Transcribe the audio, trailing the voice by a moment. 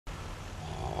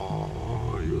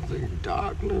think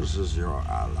darkness is your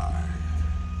ally.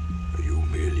 You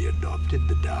merely adopted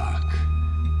the dark.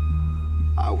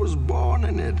 I was born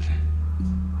in it,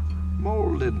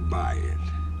 molded by it.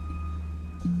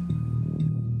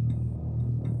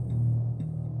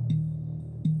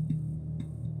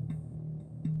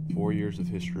 4 years of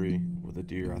history with a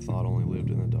deer I thought only lived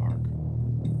in the dark.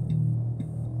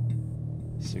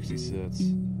 60 sits,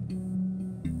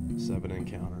 7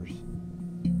 encounters,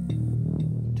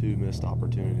 2 missed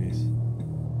opportunities.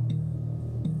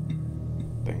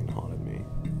 Bane haunted me.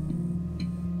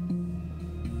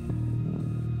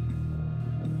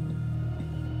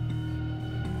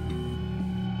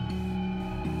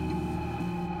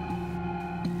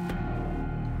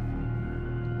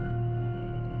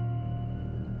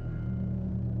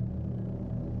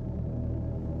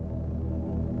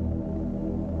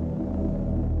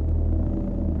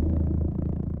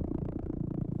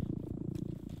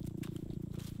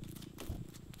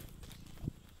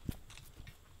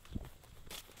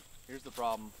 Here's the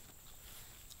problem.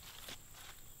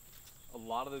 A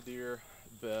lot of the deer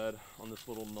bed on this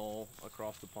little knoll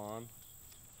across the pond,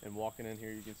 and walking in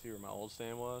here you can see where my old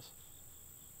stand was.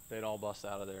 They'd all bust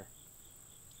out of there.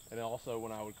 And then also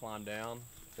when I would climb down,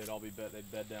 they'd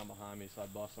bed down behind me, so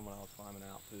I'd bust them when I was climbing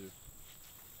out too.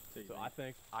 So I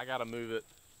think I gotta move it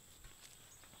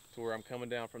to where I'm coming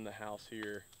down from the house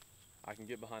here. I can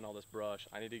get behind all this brush.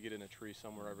 I need to get in a tree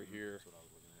somewhere over here. That's what I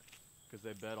was looking at. Because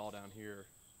they bed all down here.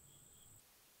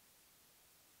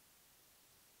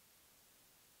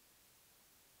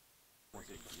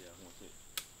 Yeah, one tick.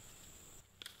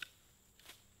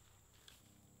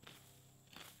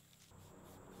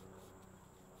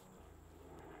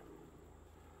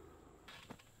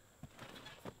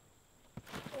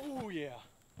 Oh yeah.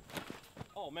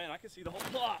 Oh man, I can see the whole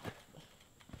plot.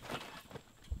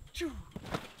 Choo.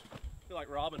 Feel like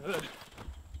Robin Hood.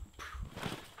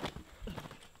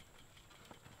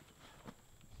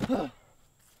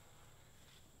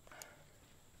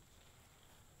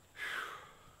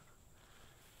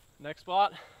 Next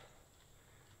spot.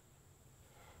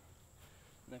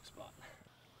 Next spot.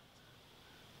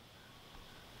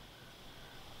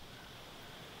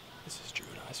 This is Drew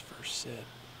and I's first sit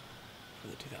for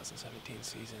the 2017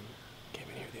 season. Came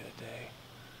in here the other day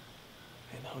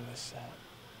and hung this set.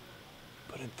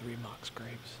 Put in 3 mock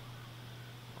scrapes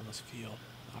on this field.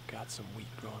 I've got some wheat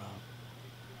growing up.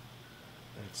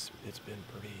 And it's been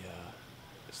pretty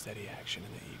steady action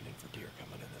in the evening for deer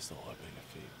coming in this little opening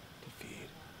to feed.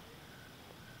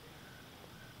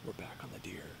 We're back on the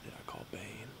deer that I call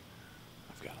Bane.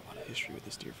 I've got a lot of history with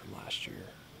this deer from last year.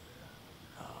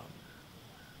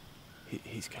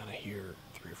 He's kind of here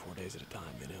 3 or 4 days at a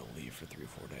time, then he'll leave for 3 or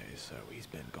 4 days, so he's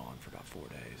been gone for about 4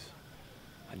 days.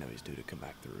 I know he's due to come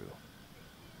back through.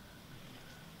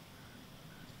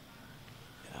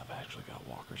 And I've actually got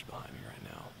walkers behind me right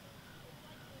now.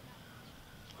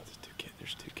 Oh,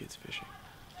 there's 2 kids fishing.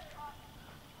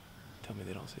 Tell me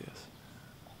they don't see us.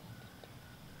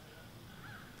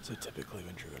 So typically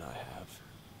when Drew and I have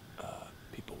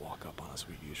people walk up on us,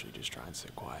 we usually just try and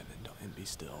sit quiet and be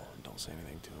still and don't say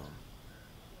anything to them,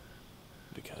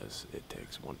 because it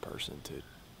takes one person to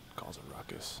cause a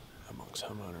ruckus amongst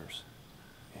homeowners.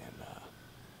 And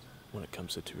when it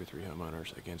comes to 2 or 3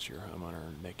 homeowners against your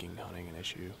homeowner making hunting an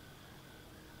issue,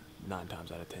 9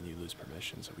 times out of 10 you lose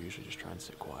permission. So we usually just try and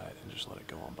sit quiet and just let it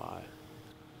go on by.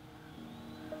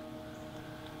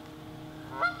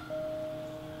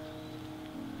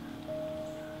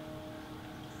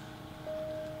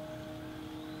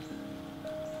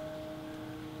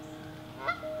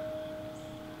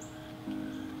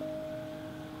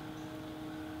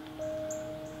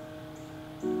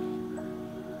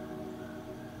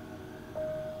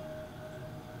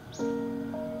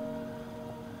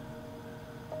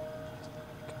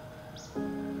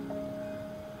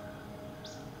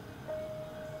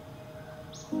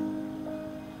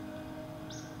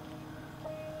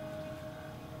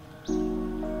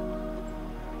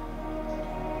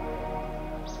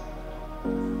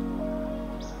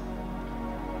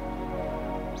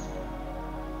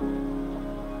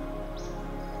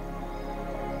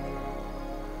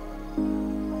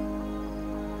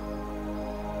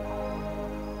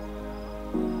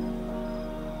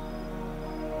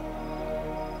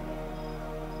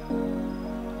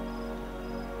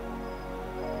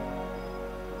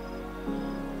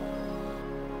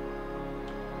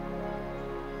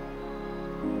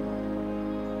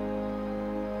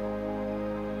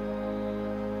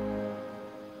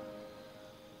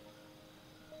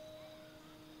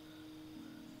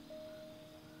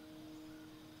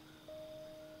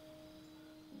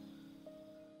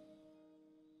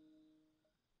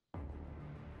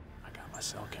 my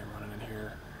cell cam running in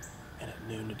here, and at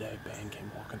noon today, Bane came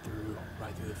walking through, right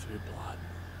through the food plot,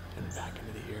 and back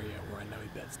into the area where I know he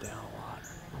beds down a lot.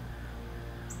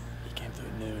 He came through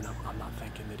at noon. I'm not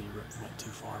thinking that he went too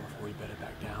far before he bedded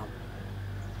back down.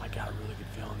 I got a really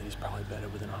good feeling that he's probably bedded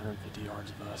within 150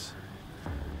 yards of us.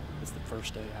 It's the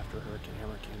first day after Hurricane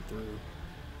Hammer came through.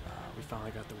 We finally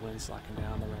got the wind slacking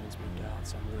down, the rain's moved out,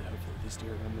 so I'm really hopeful that these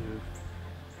deer are gonna move.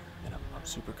 And I'm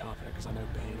super confident because I know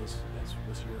Bane was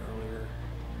here earlier,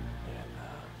 and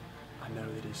I know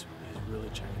that he's really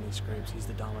checking these scrapes. He's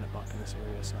the dominant buck in this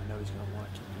area, so I know he's gonna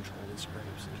want to keep control of these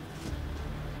scrapes.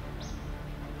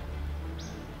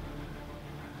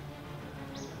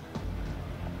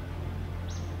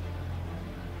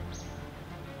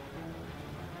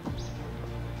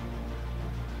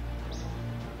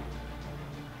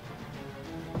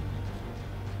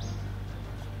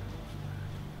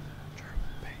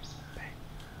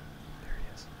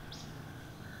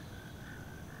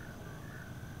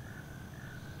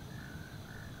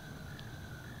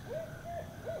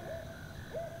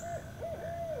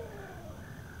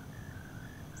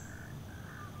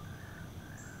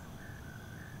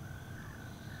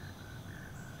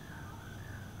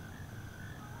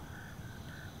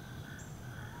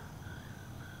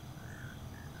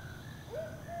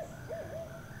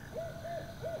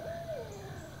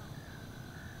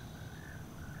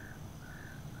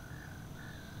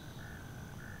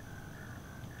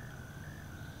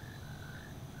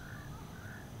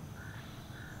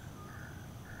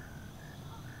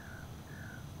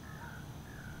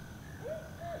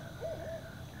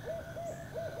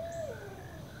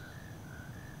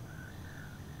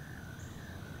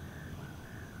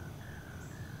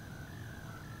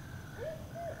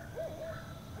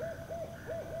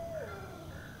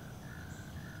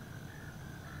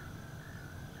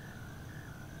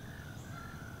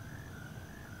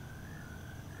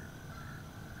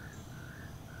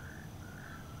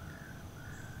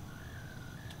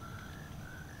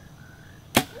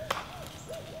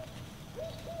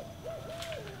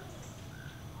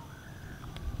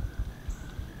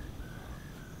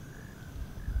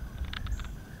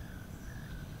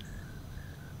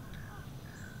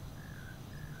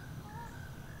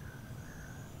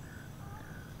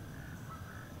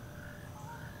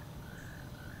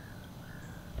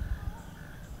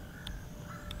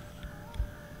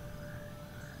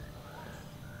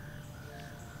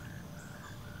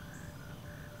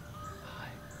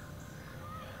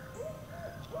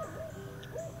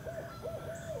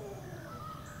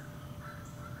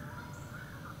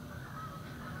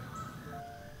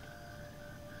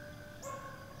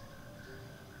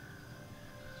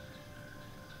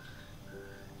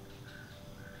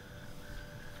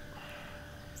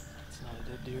 Not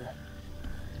a dead deer.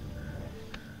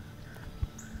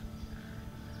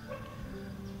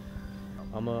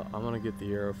 I'm gonna get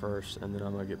the arrow first, and then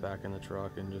I'm gonna get back in the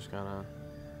truck and just kind of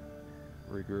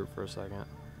regroup for a second.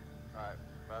 All right,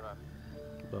 bye-bye.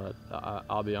 But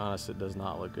I'll be honest, it does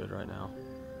not look good right now.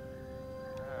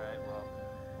 All right, well,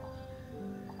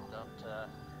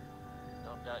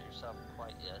 don't doubt yourself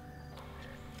quite yet.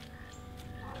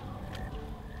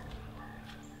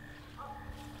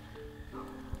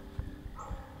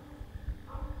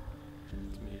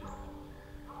 It's me.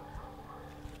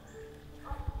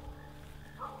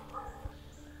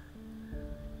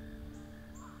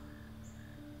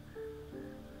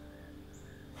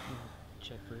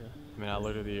 Check for you. I mean, I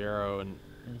looked at the arrow and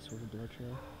Any sort of blood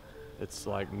trail? it's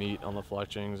like meat on the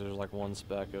fletchings. There's like one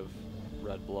speck of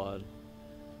red blood.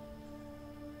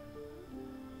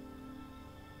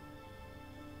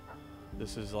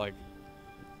 This is like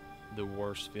the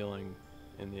worst feeling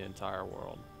in the entire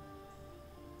world.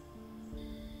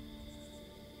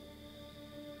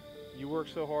 You work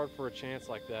so hard for a chance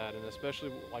like that, and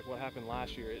especially like what happened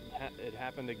last year, it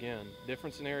happened again.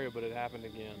 Different scenario, but it happened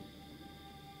again.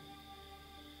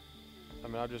 I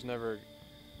mean, I've just never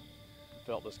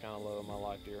felt this kind of low in my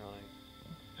life deer hunting.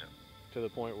 Yeah. To the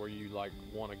point where you like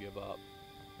want to give up,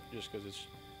 just because it's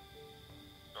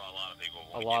A lot of people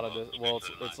a lot of this. Well,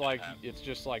 it's like it's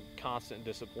just like constant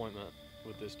disappointment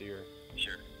with this deer.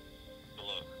 Sure. But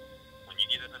look, when you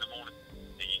get up in the morning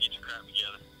and you get your crap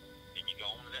together and you go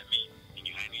on to that meeting and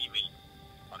you handle your meeting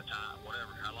by the time,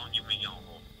 whatever, how long you meet on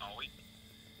for? All week?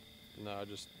 No,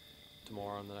 just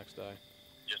tomorrow and the next day.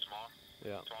 Just tomorrow?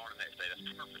 Yeah. Tomorrow and the next day, that's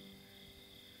perfect.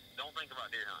 Don't think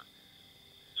about deer hunting.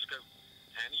 Just go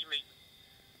handle your meeting,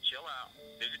 chill out,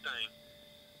 do your thing.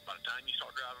 By the time you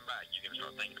start driving back, you're going to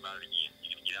start thinking about it again.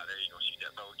 You're going to get out there, you're going to shoot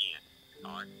that bow again.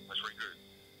 All right, let's regroup.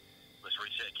 Let's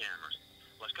reset cameras.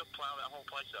 Let's go plow that whole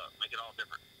place up, make it all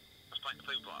different. Let's plant the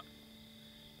food plot.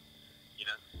 You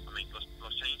know, I mean,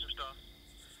 let's change some stuff.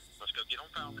 Let's go get on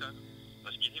Falco.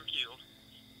 Let's get him killed.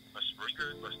 Let's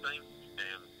regroup. Let's think,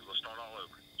 and we'll start all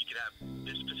over. You could have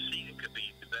this season could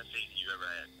be the best season you've ever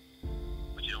had,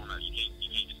 but you don't know. You can't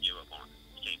just give up on it.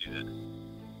 You can't do that.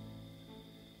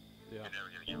 Yeah. You're never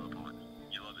gonna give up on it.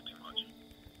 You love it too much.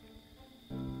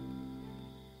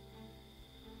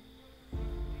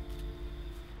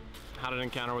 Had an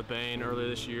encounter with Bane earlier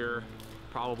this year,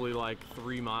 probably like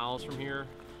 3 miles from here.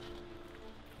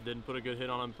 Didn't put a good hit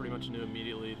on him. Pretty much knew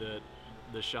immediately that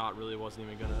the shot really wasn't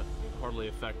even gonna hardly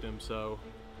affect him. So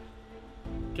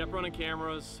kept running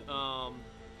cameras,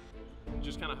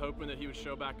 just kind of hoping that he would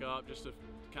show back up, just to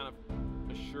kind of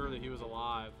assure that he was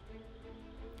alive.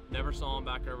 Never saw him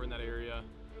back over in that area.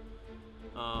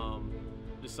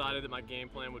 Decided that my game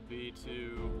plan would be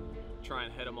to try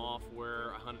and head him off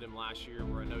where I hunted him last year,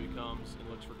 where I know he comes and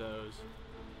looks for does.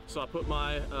 So I put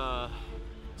my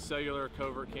cellular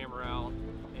covert camera out,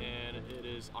 and it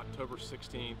is October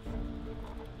 16th,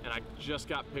 and I just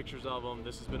got pictures of him.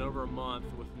 This has been over a month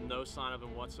with no sign of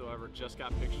him whatsoever. Just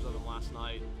got pictures of him last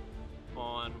night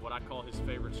on what I call his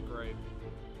favorite scrape,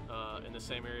 in the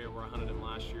same area where I hunted him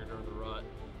last year during the rut.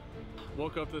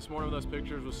 Woke up this morning with those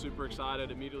pictures, was super excited,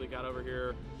 immediately got over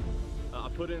here. I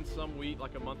put in some wheat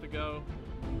like a month ago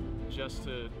just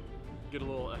to get a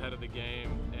little ahead of the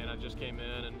game, and I just came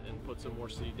in and put some more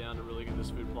seed down to really get this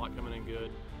food plot coming in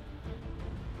good.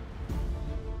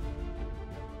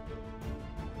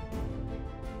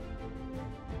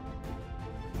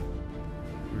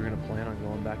 We were gonna plan on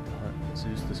going back to hunt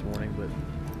Zeus this morning, but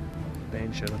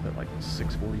Bane showed up at like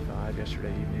 6:45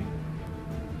 yesterday evening.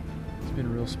 It's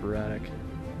been real sporadic.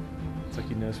 It's like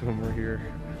he knows when we're here.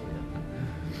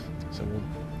 So we'll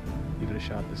give it a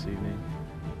shot this evening.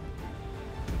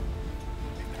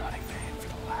 We've been hunting Bane for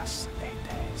the last 8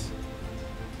 days,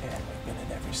 and we've been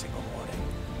in every single morning,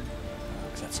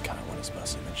 because that's kind of when he's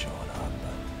mostly been showing up,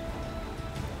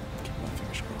 but keep my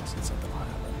fingers crossed that something will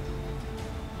happen.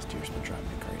 This deer's been driving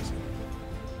me crazy.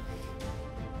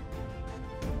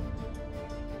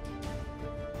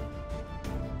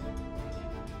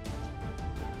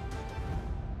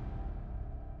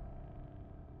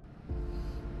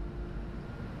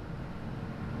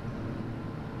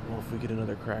 Well, if we get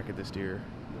another crack at this deer,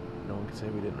 no one can say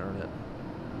we didn't earn it.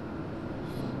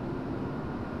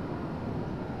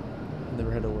 I've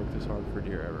never had to work this hard for a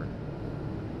deer ever.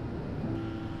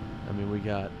 I mean, we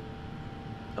got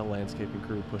a landscaping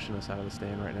crew pushing us out of the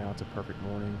stand right now. It's a perfect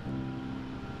morning.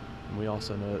 And we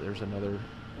also know that there's another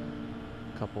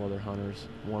couple other hunters.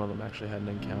 One of them actually had an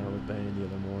encounter with Bane the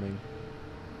other morning.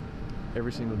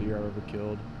 Every single deer I've ever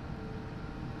killed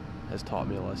has taught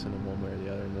me a lesson in one way or the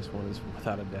other, and this one is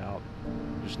without a doubt,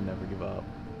 just never give up.